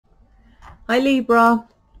Hi Libra,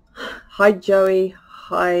 hi Joey,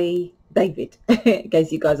 hi David, in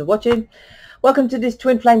case you guys are watching. Welcome to this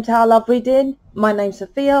Twin Flame Tower Love reading. My name's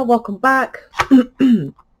Sophia, welcome back.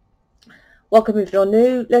 Welcome if you're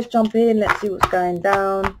new. Let's jump in, let's see what's going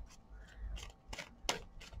down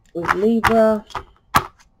with Libra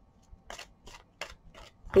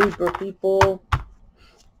people.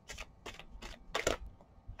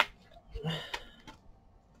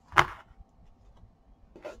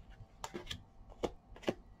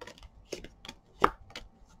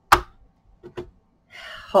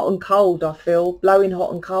 Hot and cold, I feel. Blowing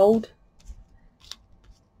hot and cold.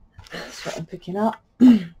 That's what I'm picking up.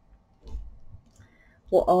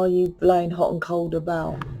 What are you blowing hot and cold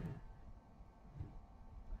about?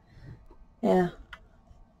 Yeah.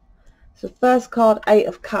 So first card, 8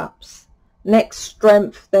 of Cups. Next,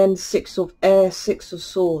 Strength, then 6 of Air, 6 of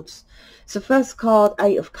Swords. So first card,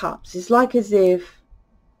 8 of Cups. It's like as if,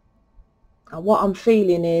 what I'm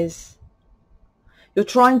feeling is, you're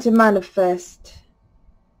trying to manifest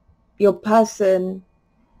your person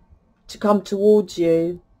to come towards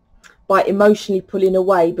you by emotionally pulling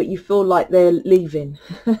away, but you feel like they're leaving.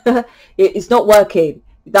 It's not working.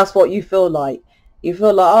 That's what you feel like. You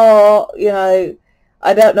feel like, oh, you know,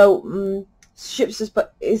 I don't know, ships just,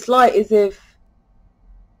 but it's like as if,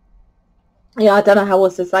 yeah, I don't know how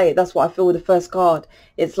else to say it. That's what I feel with the first card.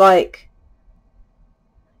 It's like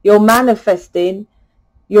you're manifesting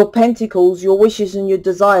your pentacles, your wishes and your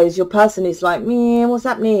desires. Your person is like, man, what's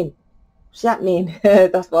happening? What's happening?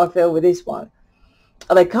 That's what I feel with this one.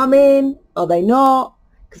 Are they coming? Are they not?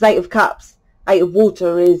 Because 8 of Cups, 8 of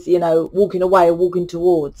Water is, you know, walking away or walking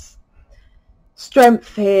towards.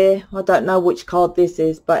 Strength here. I don't know which card this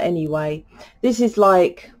is, but anyway, this is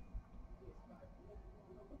like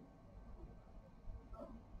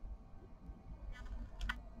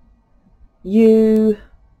you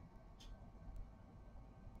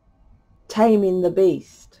taming the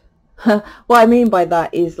beast. What I mean by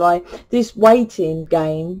that is like this waiting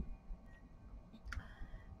game.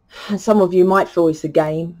 Some of you might feel it's a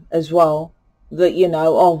game as well, that, you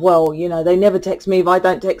know, oh well, you know, they never text me if I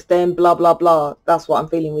don't text them, blah blah blah. That's what I'm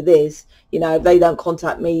feeling with this. You know, if they don't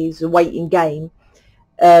contact me, it's a waiting game.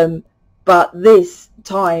 But this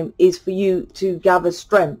time is for you to gather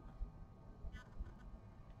strength.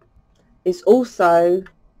 It's also,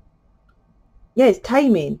 yeah, it's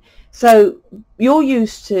taming. So you're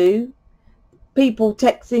used to people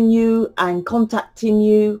texting you and contacting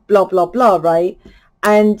you, blah blah blah, right?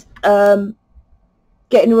 And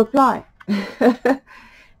getting a reply.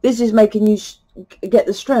 This is making you get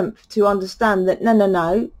the strength to understand that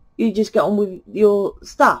no, you just get on with your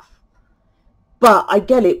stuff. But I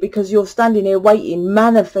get it, because you're standing here waiting,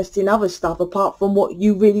 manifesting other stuff apart from what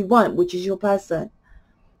you really want, which is your person.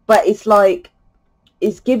 But it's like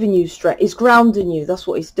it's giving you strength, it's grounding you. That's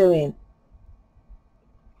what it's doing.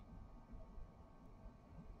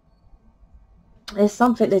 There's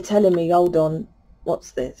something they're telling me. Hold on, what's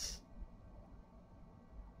this?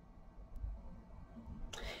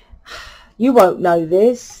 You won't know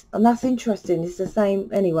this, and that's interesting. It's the same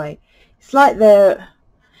anyway. It's like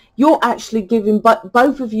you're actually giving, but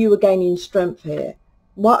both of you are gaining strength here.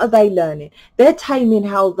 What are they learning? They're taming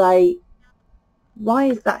how they, why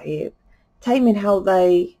is that here? Taming how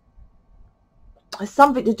they, has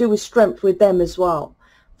something to do with strength with them as well.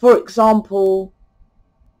 For example,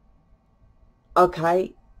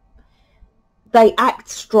 okay, they act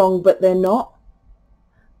strong, but they're not.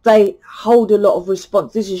 They hold a lot of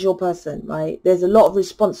response. This is your person, right? There's a lot of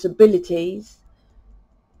responsibilities.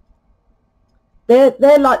 They're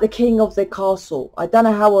like the king of their castle. I don't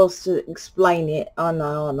know how else to explain it. I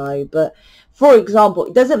know. But for example,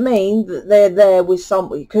 it doesn't mean that they're there with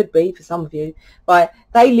somebody. It could be for some of you, but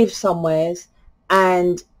they live somewheres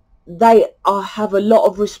and they have a lot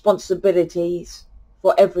of responsibilities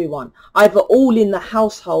for everyone, either all in the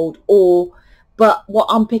household or. But what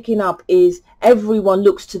I'm picking up is everyone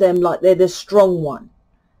looks to them like they're the strong one.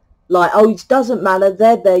 Like, oh, it doesn't matter.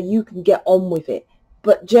 They're there. You can get on with it.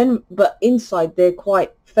 But inside, they're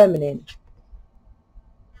quite feminine.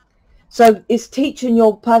 So it's teaching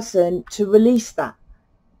your person to release that.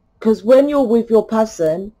 Because when you're with your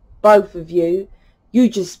person, both of you, you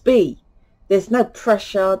just be. There's no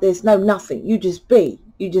pressure. There's no nothing. You just be.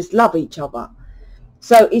 You just love each other.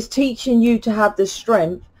 So it's teaching you to have the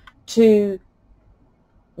strength to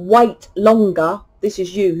wait longer. This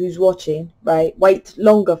is you who's watching, right? Wait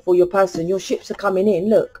longer for your person. Your ships are coming in.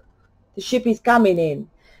 Look, the ship is coming in.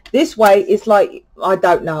 This way, it's like, I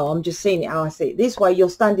don't know, I'm just seeing it how I see it. This way, you're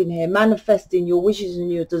standing here manifesting your wishes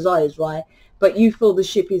and your desires, right? But you feel the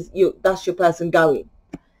ship is, that's your person going.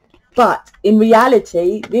 But in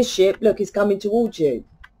reality, this ship, look, is coming towards you.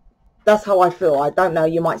 That's how I feel. I don't know,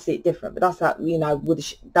 you might see it different, but that's how, you know, with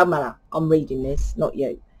the don't matter. I'm reading this, not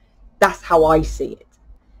you. That's how I see it.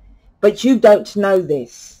 But you don't know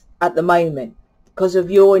this at the moment because of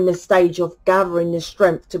you're in the stage of gathering the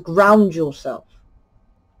strength to ground yourself.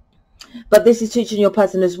 But this is teaching your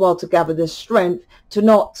person as well to gather the strength to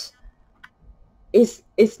not, it's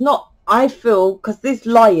not, I feel, because this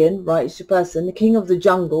lion, right, is your person, the king of the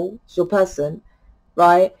jungle, is your person,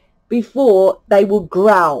 right, before they will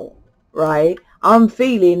growl, right, I'm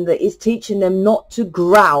feeling that it's teaching them not to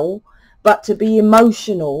growl, but to be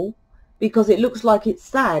emotional, because it looks like it's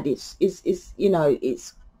sad, it's you know,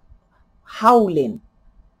 it's howling,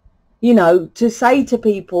 you know, to say to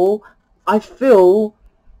people, I feel,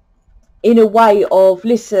 in a way of,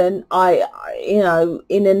 listen, I you know,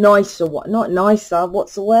 in a nicer, what, not nicer,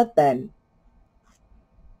 what's the word then?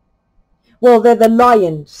 Well, they're the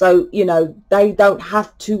lion, so, you know, they don't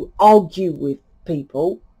have to argue with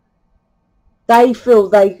people. They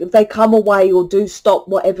feel if they come away or do stop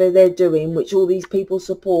whatever they're doing, which all these people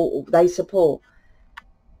support, or they support,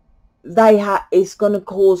 it's going to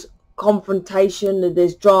cause confrontation, and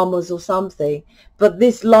there's dramas or something. But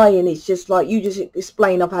this lion, it's just like, you just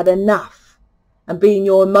explain, I've had enough, and be in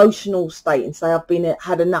your emotional state and say, I've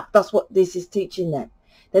had enough. That's what this is teaching them.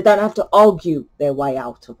 They don't have to argue their way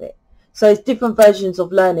out of it. So it's different versions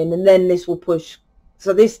of learning, and then this will push.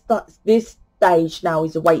 So this stage now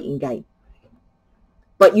is a waiting game.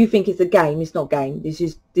 But you think it's a game. It's not a game. This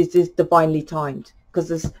is divinely timed. Because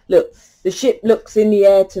this, look, the ship looks in the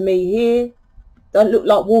air to me here. Don't look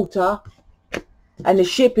like water. And the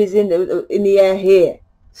ship is in the air here.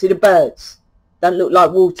 See the birds? Don't look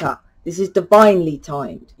like water. This is divinely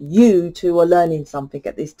timed. You two are learning something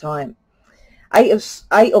at this time. Eight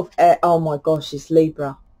of air. Oh my gosh, it's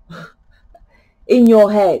Libra. In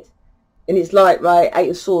your head. And it's like, right,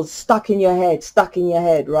 Eight of Swords, stuck in your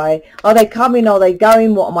head, right? Are they coming? Are they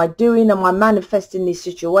going? What am I doing? Am I manifesting this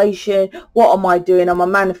situation? What am I doing? Am I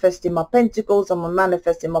manifesting my pentacles? Am I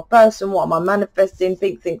manifesting my person? What am I manifesting?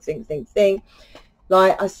 Think.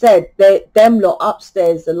 Like I said, them lot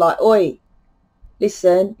upstairs are like, oi,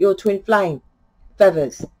 listen, you're twin flame.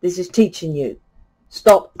 Feathers, this is teaching you.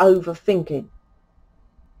 Stop overthinking.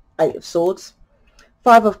 Eight of Swords.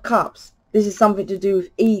 Five of Cups. This is something to do with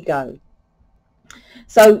ego.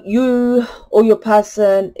 So you or your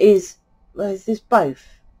person is, well, is this both?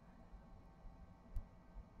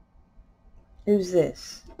 Who's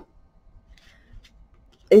this?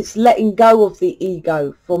 It's letting go of the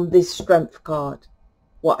ego from this strength card.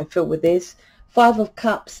 What I feel with this. Five of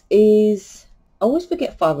Cups is, I always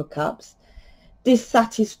forget Five of Cups.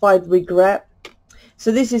 Dissatisfied regret.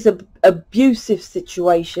 So this is an abusive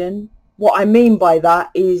situation. What I mean by that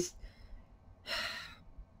is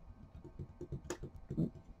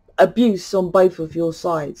abuse on both of your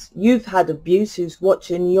sides. You've had abuse, who's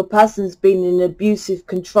watching, your person's been in an abusive,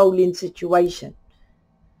 controlling situation.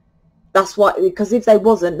 That's why, because if they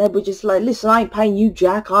wasn't, they were just like, listen, I ain't paying you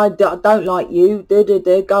jack, I don't like you,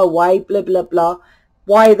 go away, blah, blah, blah.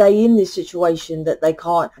 Why are they in this situation that they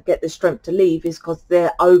can't get the strength to leave? Is because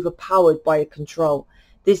they're overpowered by a control.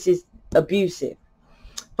 This is abusive.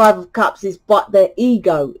 Five of Cups is, but their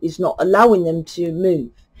ego is not allowing them to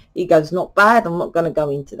move. Ego's not bad, I'm not going to go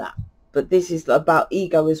into that, but this is about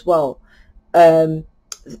ego as well.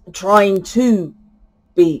 Trying to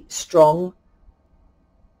be strong,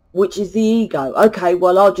 which is the ego. Okay,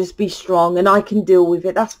 well, I'll just be strong and I can deal with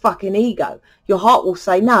it. That's fucking ego. Your heart will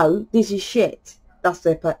say, no, this is shit.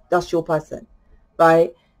 That's your person,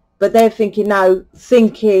 right? But they're thinking, no,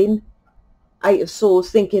 thinking, Eight of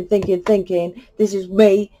Swords, thinking, this is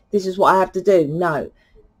me, this is what I have to do. No,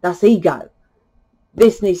 that's ego.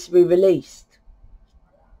 This needs to be released.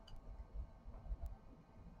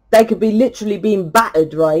 They could be literally being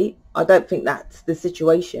battered, right? I don't think that's the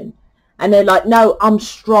situation. And they're like, no, I'm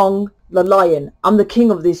strong, the lion. I'm the king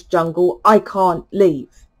of this jungle. I can't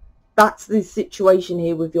leave. That's the situation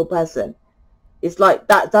here with your person. It's like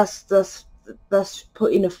that's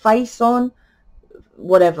putting a face on,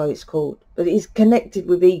 whatever it's called. But it's connected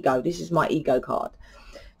with ego. This is my ego card.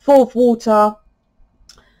 Four of Water.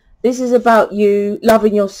 This is about you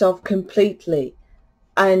loving yourself completely,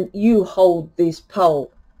 and you hold this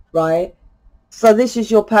pole, right? So this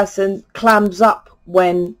is your person clams up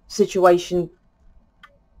when situation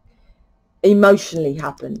emotionally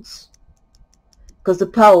happens, because the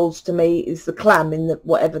pearls to me is the clam in the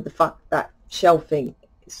whatever the fuck that shell thing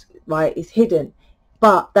is, right? It's hidden,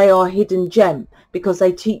 but they are hidden gem because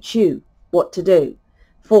they teach you what to do.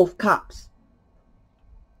 Four of Cups.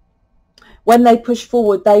 When they push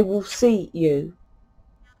forward, they will see you.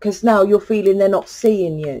 because now you're feeling they're not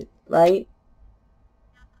seeing you, right?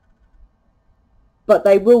 But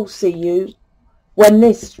they will see you when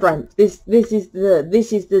this strength, this is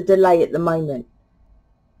the delay at the moment.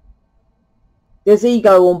 There's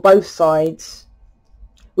ego on both sides,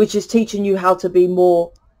 which is teaching you how to be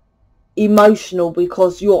more emotional,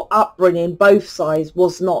 because your upbringing, both sides,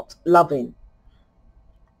 was not loving.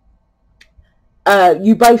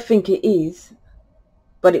 You both think it is,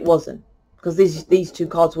 but it wasn't, because these two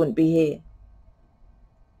cards wouldn't be here.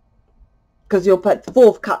 Because your Four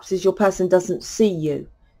of Cups is your person doesn't see you.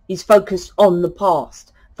 He's focused on the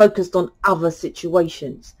past, focused on other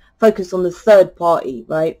situations, focused on the third party,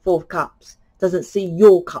 right? Four of Cups doesn't see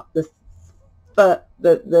your cup, the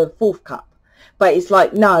fourth cup. But it's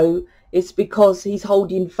like, no, it's because he's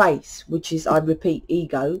holding face, which is, I repeat,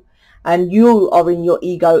 ego. And you are in your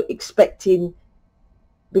ego expecting,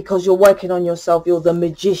 because you're working on yourself, you're the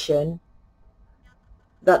magician,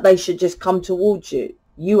 that they should just come towards you.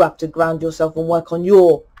 You have to ground yourself and work on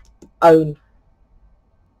your own.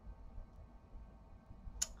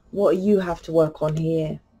 What do you have to work on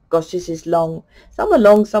here? Gosh, this is long. Some are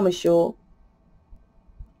long, some are short.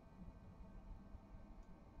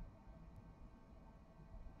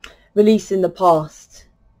 Releasing the past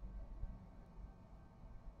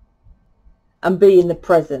and be in the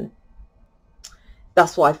present.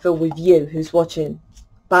 That's what I feel with you who's watching.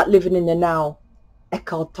 About living in the now.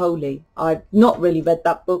 Eckhart Tolle. I've not really read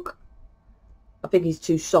that book. I think he's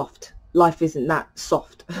too soft. Life isn't that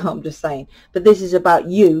soft. I'm just saying. But this is about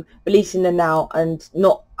you releasing the now and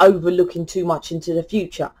not overlooking too much into the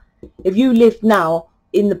future. If you live now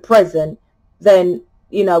in the present, then,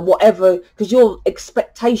 you know, whatever, because your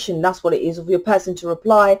expectation, that's what it is, of your person to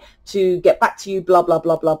reply, to get back to you, blah, blah,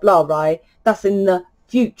 blah, blah, blah, right? That's in the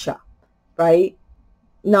future, right?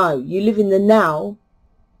 No, you live in the now,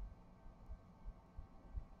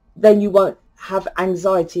 then you won't have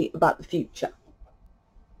anxiety about the future.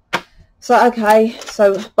 So, okay,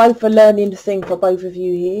 so both a learning thing for both of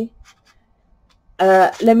you here.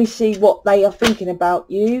 Let me see what they are thinking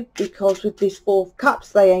about you, because with this Four of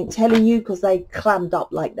Cups, they ain't telling you because they clammed up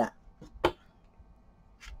like that.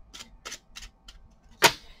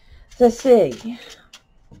 Let's see.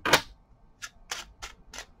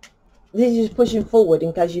 This is pushing forward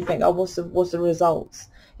in case you think, oh, what's the results?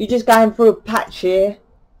 You're just going through a patch here.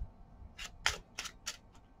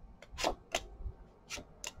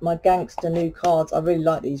 My gangster new cards, I really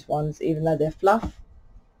like these ones, even though they're fluff.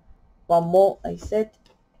 One more, they said.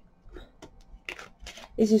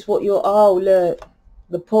 This is what you're, oh look,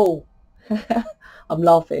 the pool. I'm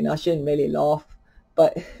laughing, I shouldn't really laugh,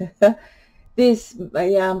 but this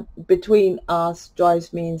between us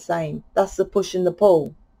drives me insane. That's the push and the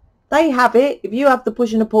pull. They have it. If you have the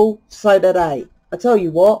push and the pull, so do they. I tell you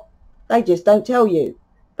what, they just don't tell you.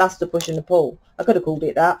 That's the push and the pull. I could have called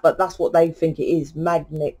it that, but that's what they think it is.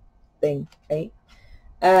 Magnet thing. Okay.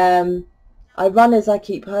 I run as I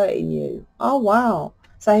keep hurting you. Oh, wow.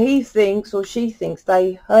 So he thinks, or she thinks,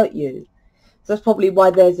 they hurt you. So that's probably why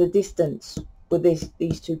there's a distance with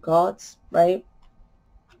these two cards, right?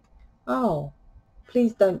 Oh,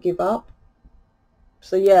 please don't give up.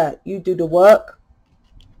 So yeah, you do the work.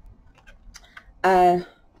 Oh,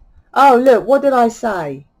 look, what did I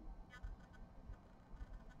say?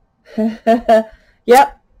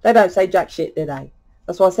 Yep, they don't say jack shit, do they?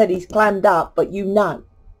 That's why I said he's clammed up, but you know.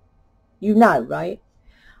 You know, right?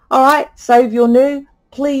 Alright, so if you're new,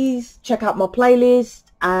 please check out my playlist,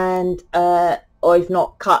 and or if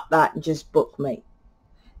not, cut that and just book me.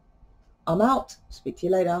 I'm out. Speak to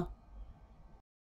you later.